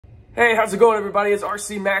Hey, how's it going, everybody? It's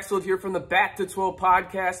RC Maxfield here from the Back to 12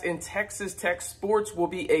 podcast, and Texas Tech Sports will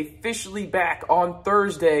be officially back on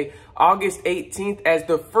Thursday, August 18th, as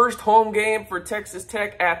the first home game for Texas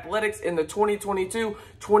Tech Athletics in the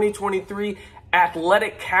 2022-2023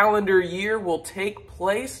 athletic calendar year will take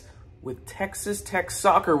place with Texas Tech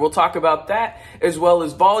soccer. We'll talk about that, as well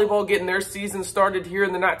as volleyball getting their season started here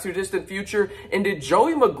in the not-too-distant future. And did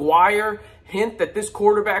Joey McGuire hint that this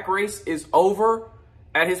quarterback race is over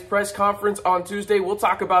at his press conference on Tuesday? We'll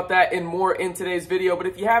talk about that and more in today's video. But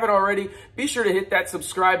if you haven't already, be sure to hit that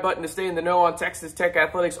subscribe button to stay in the know on Texas Tech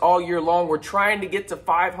Athletics all year long. We're trying to get to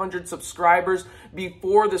 500 subscribers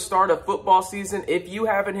before the start of football season. If you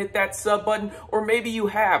haven't hit that sub button, or maybe you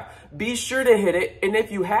have, be sure to hit it. And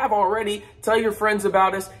if you have already, tell your friends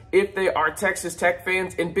about us. If they are Texas Tech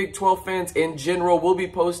fans and Big 12 fans in general, we'll be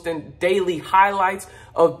posting daily highlights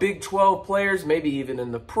of Big 12 players, maybe even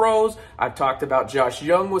in the pros. I've talked about Josh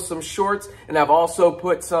Young with some shorts, and I've also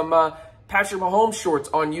put some Patrick Mahomes shorts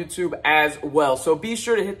on YouTube as well. So be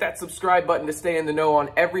sure to hit that subscribe button to stay in the know on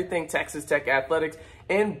everything Texas Tech Athletics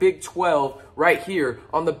and Big 12 right here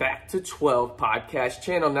on the Back to 12 podcast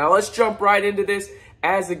channel. Now let's jump right into this.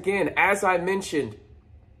 As I mentioned,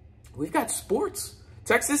 we've got sports.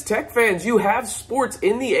 Texas Tech fans, you have sports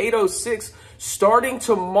in the 806 starting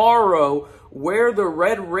tomorrow, where the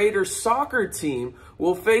Red Raiders soccer team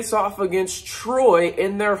will face off against Troy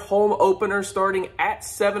in their home opener starting at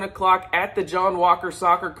 7 o'clock at the John Walker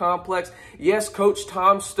Soccer Complex. Yes, Coach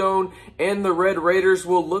Tom Stone and the Red Raiders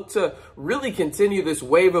will look to really continue this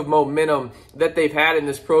wave of momentum that they've had in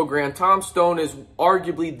this program. Tom Stone is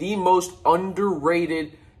arguably the most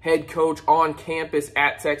underrated head coach on campus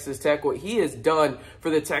at Texas Tech. What he has done for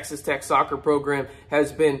the Texas Tech soccer program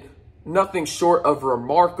has been nothing short of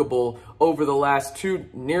remarkable over the last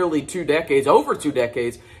nearly 2 decades, over 2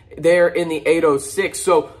 decades, there in the 806.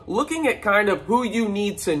 So looking at kind of who you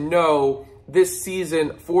need to know this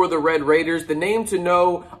season for the Red Raiders, the name to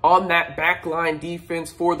know on that backline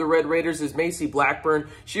defense for the Red Raiders is Macy Blackburn.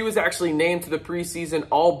 She was actually named to the preseason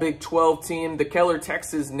All Big 12 team. The Keller,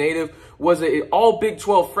 Texas native was an All Big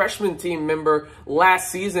 12 freshman team member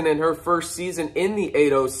last season in her first season in the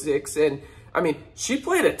 806. And I mean, she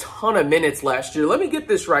played a ton of minutes last year. Let me get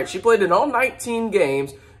this right. She played in all 19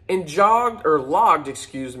 games and logged,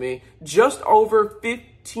 just over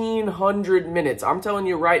 1,500 minutes. I'm telling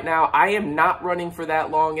you right now, I am not running for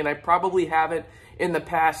that long, and I probably haven't in the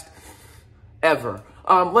past ever.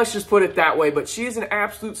 Let's just put it that way. But she is an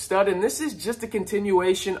absolute stud, and this is just a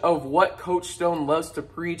continuation of what Coach Stone loves to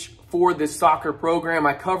preach for this soccer program.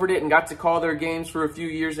 I covered it and got to call their games for a few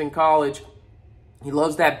years in college. He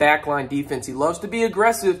loves that backline defense. He loves to be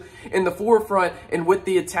aggressive in the forefront and with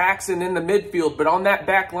the attacks and in the midfield. But on that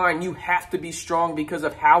back line, you have to be strong because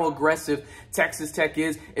of how aggressive Texas Tech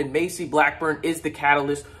is. And Macy Blackburn is the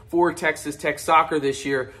catalyst for Texas Tech soccer this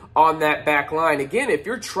year on that back line. Again, if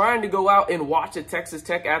you're trying to go out and watch a Texas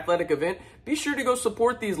Tech athletic event, be sure to go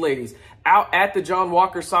support these ladies out at the John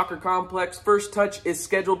Walker Soccer Complex. First touch is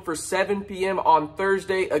scheduled for 7 p.m. on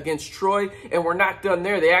Thursday against Troy, and we're not done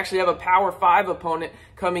there. They actually have a Power 5 opponent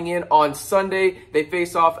coming in on Sunday. They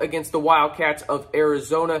face off against the Wildcats of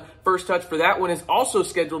Arizona. First touch for that one is also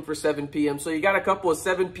scheduled for 7 p.m. So you got a couple of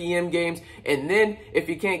 7 p.m. games, and then if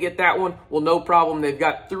you can't get that one, well, no problem. They've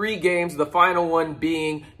got 3 games, the final one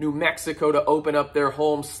being New Mexico to open up their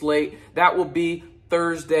home slate. That will be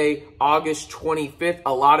Thursday, August 25th.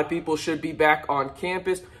 A lot of people should be back on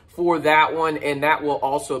campus for that one, and that will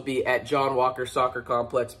also be at John Walker Soccer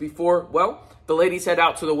Complex before, well, the ladies head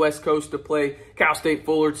out to the West Coast to play Cal State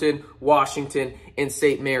Fullerton, Washington, and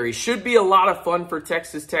St. Mary's. Should be a lot of fun for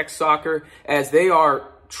Texas Tech soccer, as they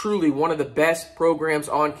are truly one of the best programs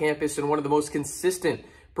on campus and one of the most consistent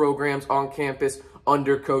programs on campus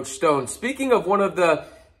under Coach Stone. Speaking of one of the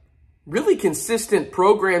really consistent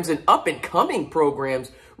programs and up-and-coming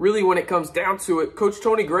programs, really when it comes down to it, Coach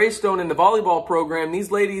Tony Greystone and the volleyball program, these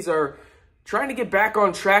ladies are trying to get back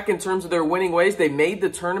on track in terms of their winning ways. They made the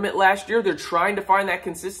tournament last year. They're trying to find that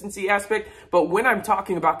consistency aspect. But when I'm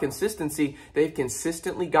talking about consistency, they've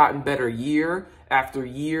consistently gotten better year after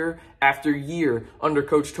year after year under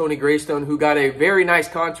Coach Tony Greystone, who got a very nice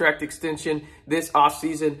contract extension this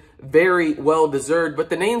offseason. Very well-deserved. But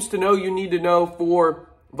the names to know you need to know for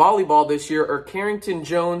volleyball this year are Carrington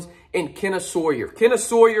Jones and Kenna Sawyer. Kenna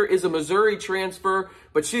Sawyer is a Missouri transfer,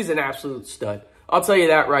 but she's an absolute stud. I'll tell you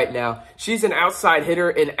that right now. She's an outside hitter,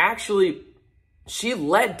 and actually, she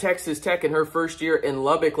led Texas Tech in her first year in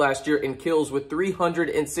Lubbock last year in kills with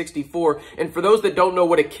 364. And for those that don't know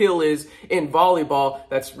what a kill is in volleyball,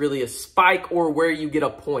 that's really a spike or where you get a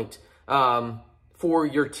point for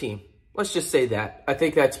your team. Let's just say that. I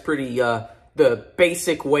think that's pretty the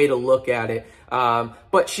basic way to look at it.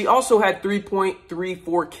 But she also had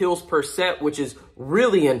 3.34 kills per set, which is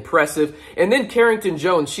really impressive. And then Carrington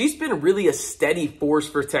Jones, she's been really a steady force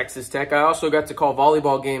for Texas Tech. I also got to call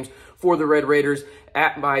volleyball games for the Red Raiders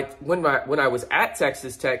when I was at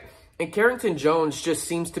Texas Tech. And Carrington Jones just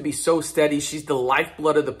seems to be so steady. She's the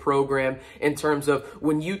lifeblood of the program in terms of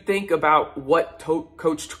when you think about what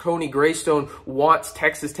Coach Tony Greystone wants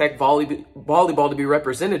Texas Tech volleyball to be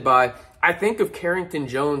represented by. I think of Carrington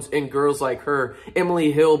Jones and girls like her,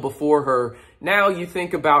 Emily Hill before her. Now you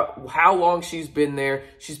think about how long she's been there.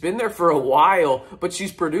 She's been there for a while, but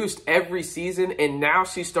she's produced every season, and now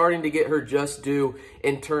she's starting to get her just due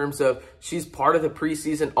in terms of she's part of the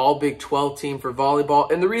preseason All-Big 12 team for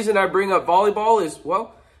volleyball. And the reason I bring up volleyball is,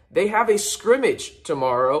 well, they have a scrimmage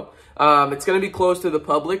tomorrow. It's going to be closed to the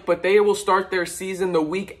public, but they will start their season the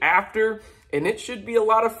week after, and it should be a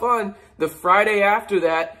lot of fun. The Friday after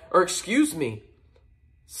that, or excuse me,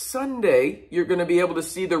 Sunday, you're going to be able to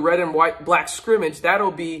see the red and black scrimmage.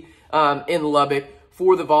 That'll be in Lubbock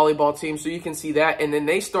for the volleyball team, so you can see that. And then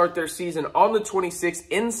they start their season on the 26th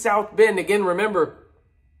in South Bend. Again, remember,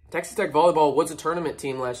 Texas Tech volleyball was a tournament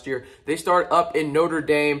team last year. They start up in Notre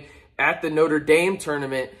Dame at the Notre Dame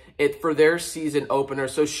tournament for their season opener.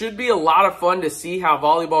 So should be a lot of fun to see how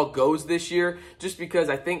volleyball goes this year, just because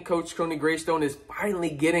I think Coach Tony Greystone is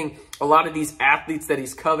finally getting a lot of these athletes that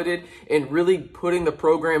he's coveted and really putting the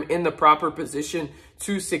program in the proper position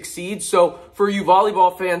to succeed. So for you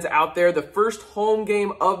volleyball fans out there, the first home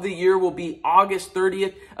game of the year will be August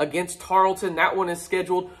 30th against Tarleton. That one is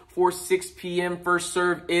scheduled for 6 p.m. First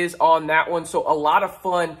serve is on that one. So a lot of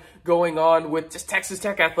fun going on with just Texas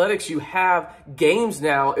Tech athletics. You have games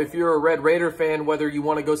now if you're a Red Raider fan, whether you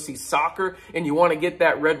want to go see soccer and you want to get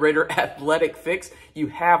that Red Raider athletic fix, you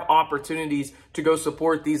have opportunities to go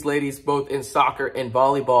support these ladies both in soccer and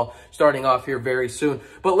volleyball starting off here very soon.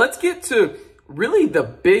 But let's get to really the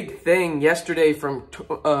big thing yesterday from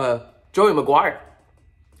Joey McGuire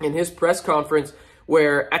in his press conference,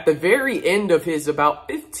 where at the very end of his about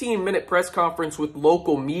 15-minute press conference with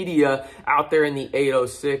local media out there in the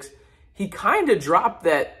 806, he kind of dropped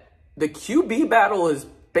that the QB battle has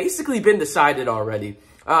basically been decided already.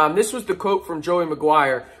 This was the quote from Joey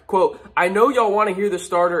McGuire. Quote, "I know y'all want to hear the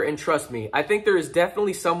starter, and trust me, I think there is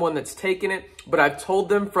definitely someone that's taken it, but I've told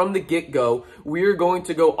them from the get-go, we're going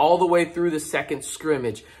to go all the way through the second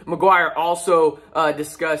scrimmage." McGuire also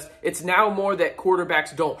discussed it's now more that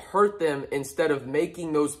quarterbacks don't hurt them instead of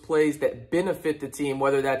making those plays that benefit the team,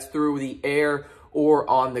 whether that's through the air or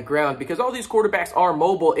on the ground, because all these quarterbacks are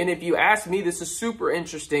mobile. And if you ask me, this is super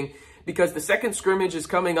interesting, because the second scrimmage is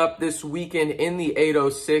coming up this weekend in the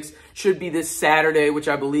 806. Should be this Saturday, which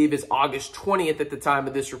I believe is August 20th at the time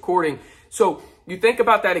of this recording. So you think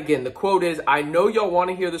about that again. The quote is, "I know y'all want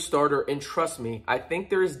to hear the starter, and trust me, I think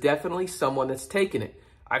there is definitely someone that's taken it.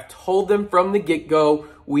 I've told them from the get-go,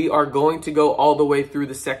 we are going to go all the way through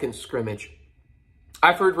the second scrimmage."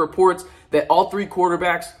 I've heard reports that all three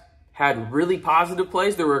quarterbacks had really positive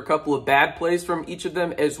plays. There were a couple of bad plays from each of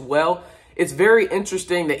them as well. It's very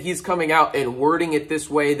interesting that he's coming out and wording it this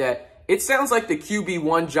way, that it sounds like the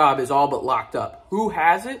QB1 job is all but locked up. Who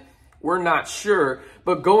has it? We're not sure.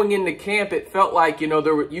 But going into camp, it felt like,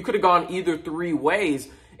 you could have gone either three ways.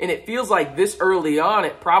 And it feels like this early on,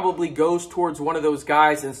 it probably goes towards one of those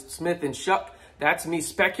guys in Smith and Shuck. That's me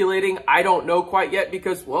speculating. I don't know quite yet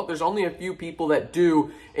because, well, there's only a few people that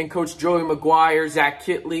do. And Coach Joey McGuire, Zach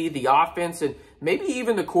Kitley, the offense, and maybe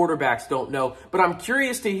even the quarterbacks don't know. But I'm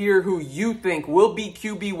curious to hear who you think will be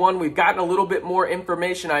QB1. We've gotten a little bit more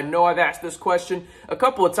information. I know I've asked this question a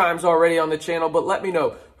couple of times already on the channel, but let me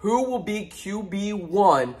know who will be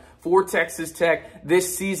QB1 for Texas Tech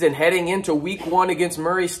this season heading into week 1 against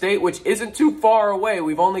Murray State, which isn't too far away.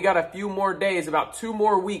 We've only got a few more days, about 2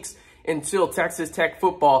 more weeks until Texas Tech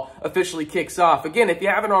football officially kicks off. Again, if you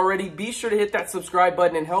haven't already, be sure to hit that subscribe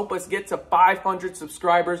button and help us get to 500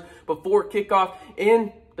 subscribers before kickoff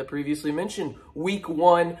in the previously mentioned week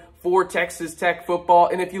 1 for Texas Tech football.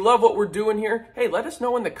 And if you love what we're doing here, hey, let us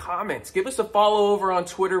know in the comments. Give us a follow over on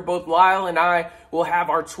Twitter. Both Lyle and I will have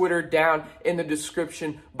our Twitter down in the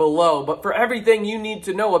description below. But for everything you need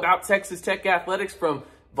to know about Texas Tech athletics, from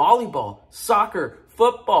volleyball, soccer,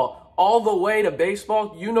 football, all the way to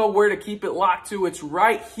baseball, you know where to keep it locked to. It's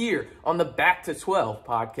right here on the Back to 12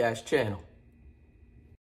 podcast channel.